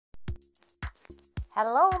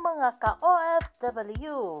Hello mga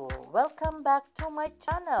ka-OFW! Welcome back to my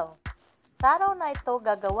channel. Sa araw na ito,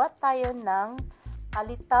 gagawa tayo ng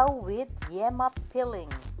palitaw with Yema filling.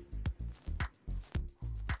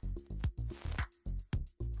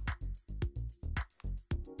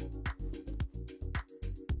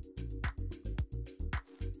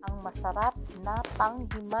 Ang masarap na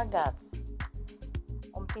panghimagas.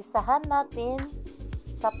 Umpisahan natin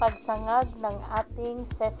sa pagsangag ng ating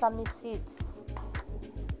sesame seeds.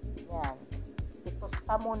 Yan.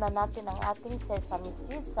 Itusta muna natin ang ating sesame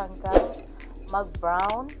seeds hanggang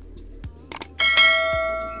mag-brown.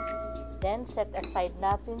 Then, set aside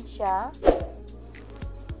natin siya.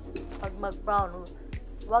 Pag mag-brown,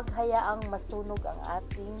 huwag hayaang masunog ang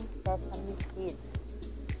ating sesame seeds.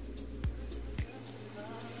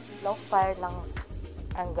 Low fire lang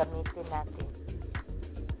ang gamitin natin.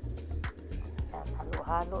 Yan,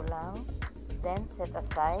 halo-halo lang. Then, set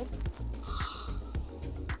aside.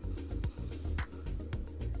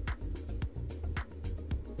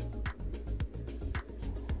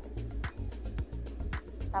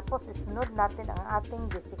 Tapos, isunod natin ang ating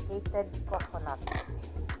desiccated coconut.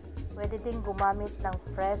 Pwede din gumamit ng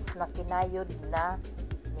fresh na kinayod na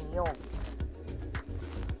niyog.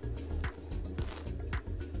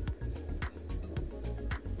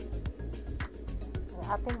 Ang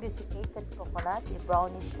ating desiccated coconut,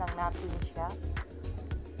 i-brownish lang natin siya.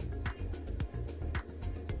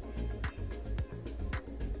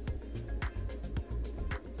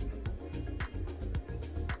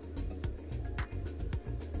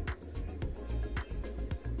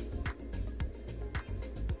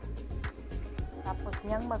 Tapos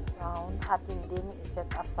niyang mag-brown, atin din i-set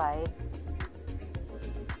aside.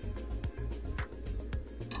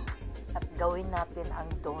 At gawin natin ang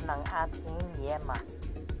dough ng ating yema.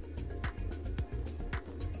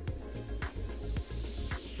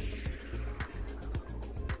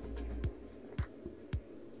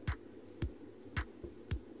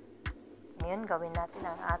 Ngayon, gawin natin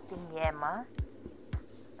ang ating yema.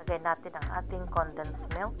 Lagay natin ang ating condensed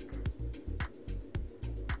milk.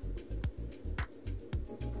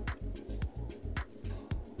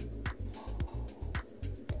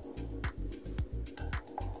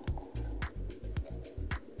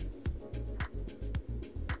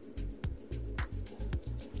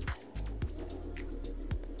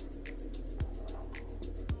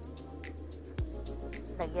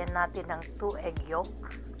 Lagyan natin ng 2 egg yolk.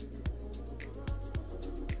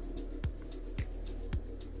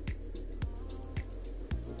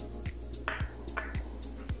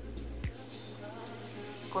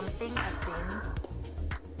 Kunting asin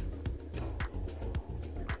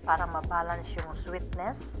para mabalance yung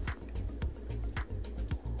sweetness.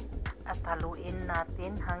 At haluin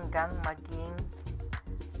natin hanggang maging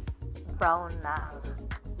brown na.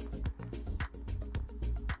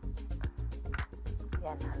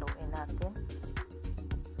 Yan, haluin natin.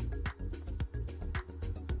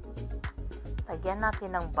 Lagyan natin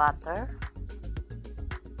ng butter.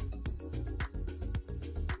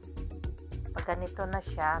 Pag ganito na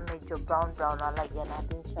siya, medyo brown-brown na, lagyan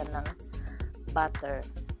natin siya ng butter.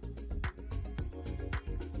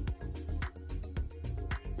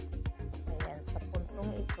 Ayan, sa puntong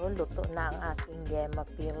ito, luto na ang ating yema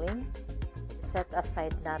filling. Set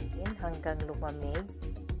aside natin hanggang lumamig.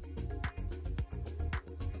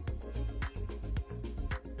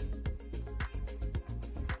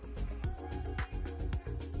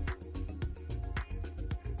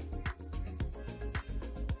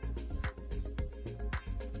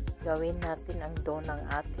 Gawin natin ang dough ng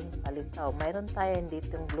ating palitaw. Mayroon tayo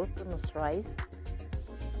ditong glutinous rice.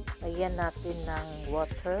 Lagyan natin ng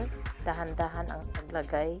water. Dahan-dahan ang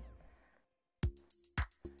paglagay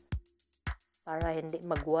para hindi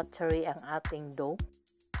mag-watery ang ating dough.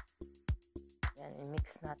 Yan,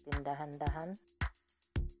 i-mix natin dahan-dahan.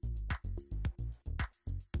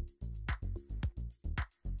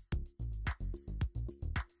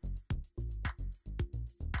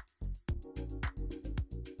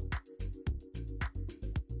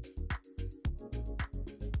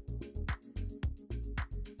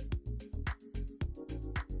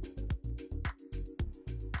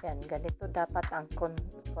 Yan, ganito dapat ang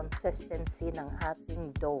consistency ng ating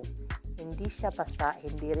dough. Hindi siya basa,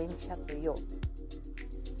 hindi rin siya tuyo.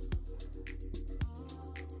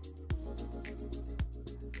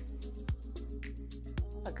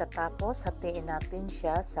 Pagkatapos, hatiin natin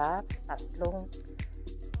siya sa 3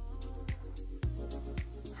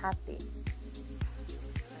 hati.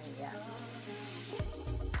 Ayan.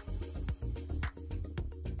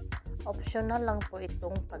 Optional lang po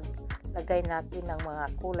itong paglagay natin ng mga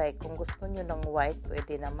kulay. Kung gusto nyo ng white,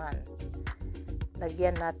 pwede naman.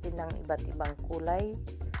 Lagyan natin ng iba't ibang kulay.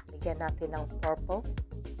 Lagyan natin ng purple,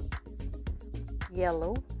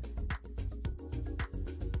 yellow,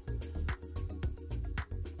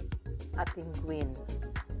 ating green.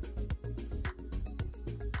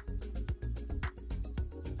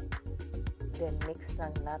 Then mix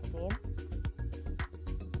lang natin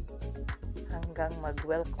hanggang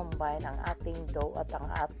mag-well combine ang ating dough at ang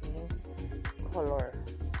ating color.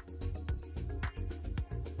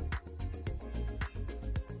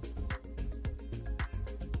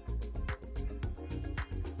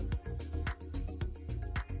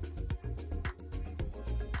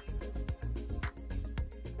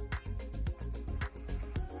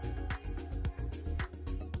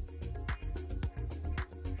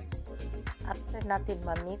 After natin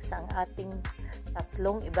ma-mix ang ating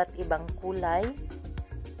tatlong iba't ibang kulay,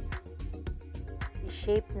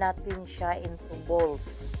 i-shape natin siya into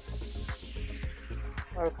balls.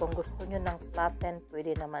 Or kung gusto nyo ng flatten,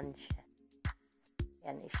 pwede naman siya.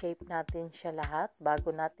 Yan, i-shape natin siya lahat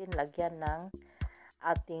bago natin lagyan ng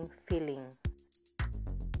ating filling.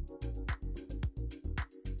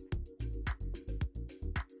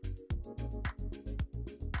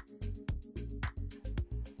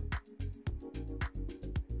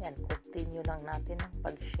 Yan, continue lang natin ang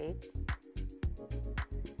pag-shape.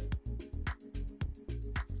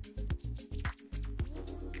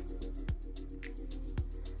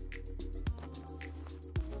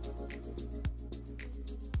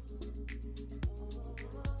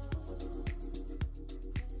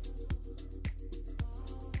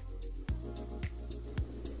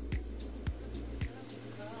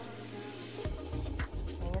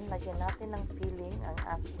 Ngayon, lagyan natin ng filling ang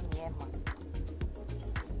ating yema.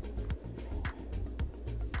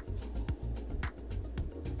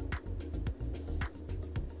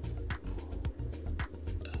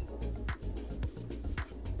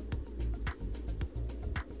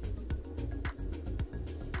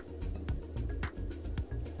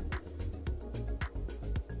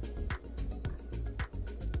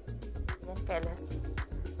 Kailan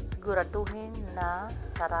siguraduhin na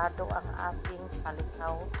sarado ang ating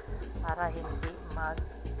palitaw para hindi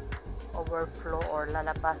mag-overflow or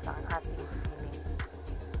lalabas ang ating filling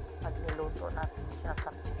pag niluto natin siya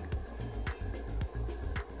sa tubig.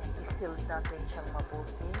 I-seal natin siyang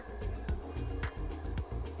mabuti.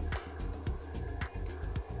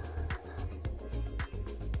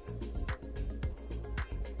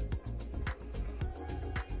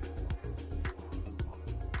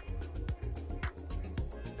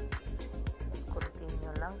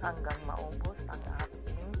 Lang hanggang maubos ang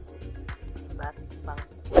ating iba't ibang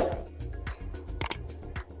kulay.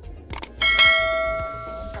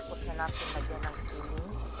 Tapos na natin lagyan ng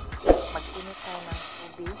filling. Mag-init tayo ng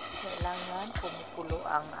tubig. Kailangan kumukulo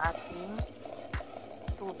ang ating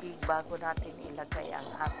tubig bago natin ilagay ang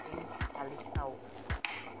ating palitaw.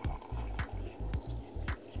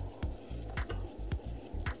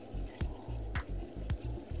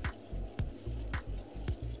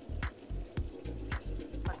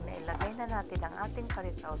 Ilagay na natin ang ating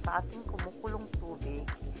palitaw sa ating kumukulong tubig.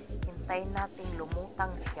 Hintayin natin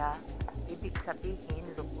lumutang siya. Ibig sabihin,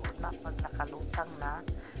 luto na pag nakalutang na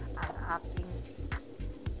ang ating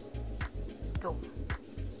dough.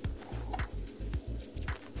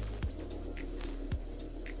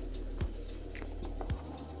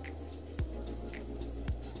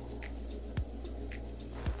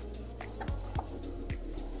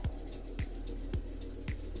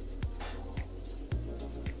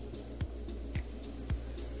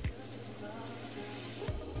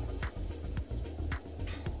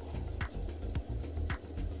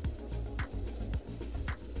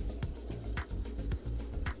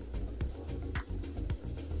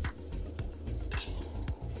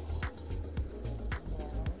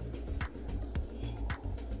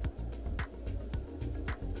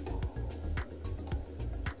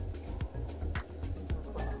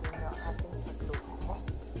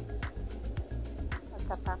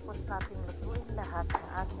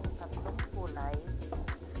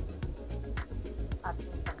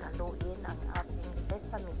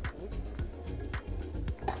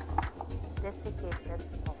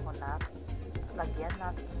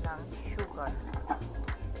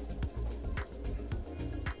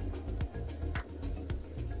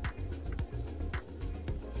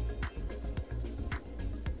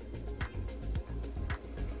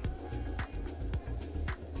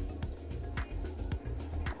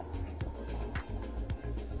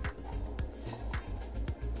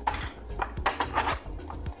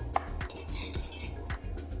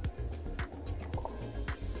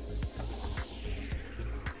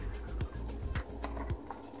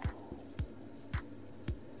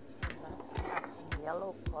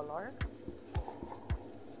 color.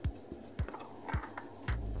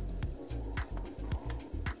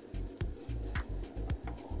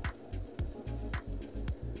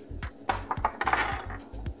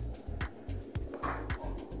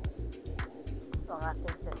 Ito ang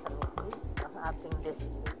ating sesame seeds, ang ating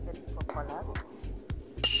desiccated coconut.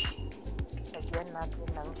 Lagyan natin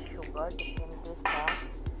ng sugar, depende sa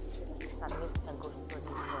tamis na gusto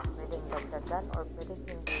ninyo. Pwedeng dagdagan or pwedeng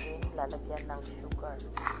hindi rin lalagyan ng sugar.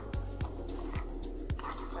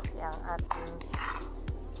 Kasi ang ating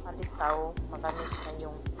palitaw, matamis na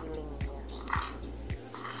yung feeling niya.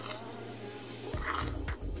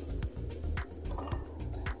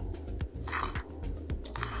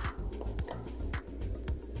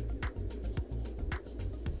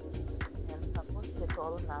 Yan, tapos ito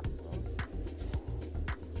natin.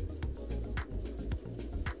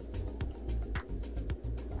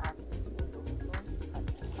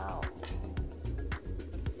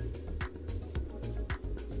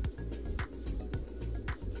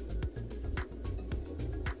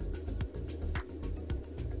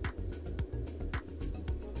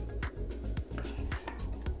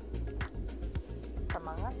 Sa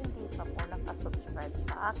mga hindi pa po nakasubscribe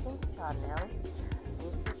sa aking channel,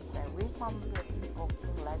 this is the ReeMarvin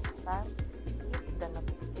Cooking Lifestyle. Hit the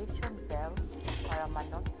notification bell para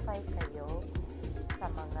ma-notify kayo sa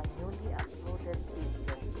mga newly uploaded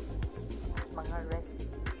videos at mga recipes.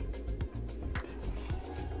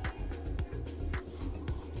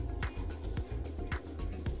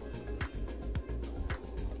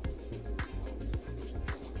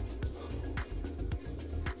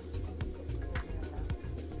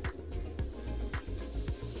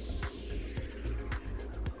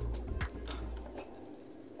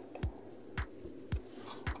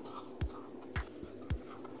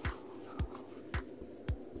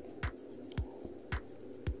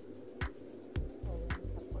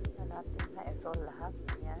 Na ito lahat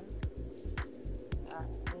yan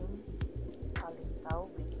ating palitaw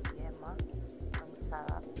with Yema. Ang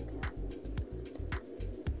sarap.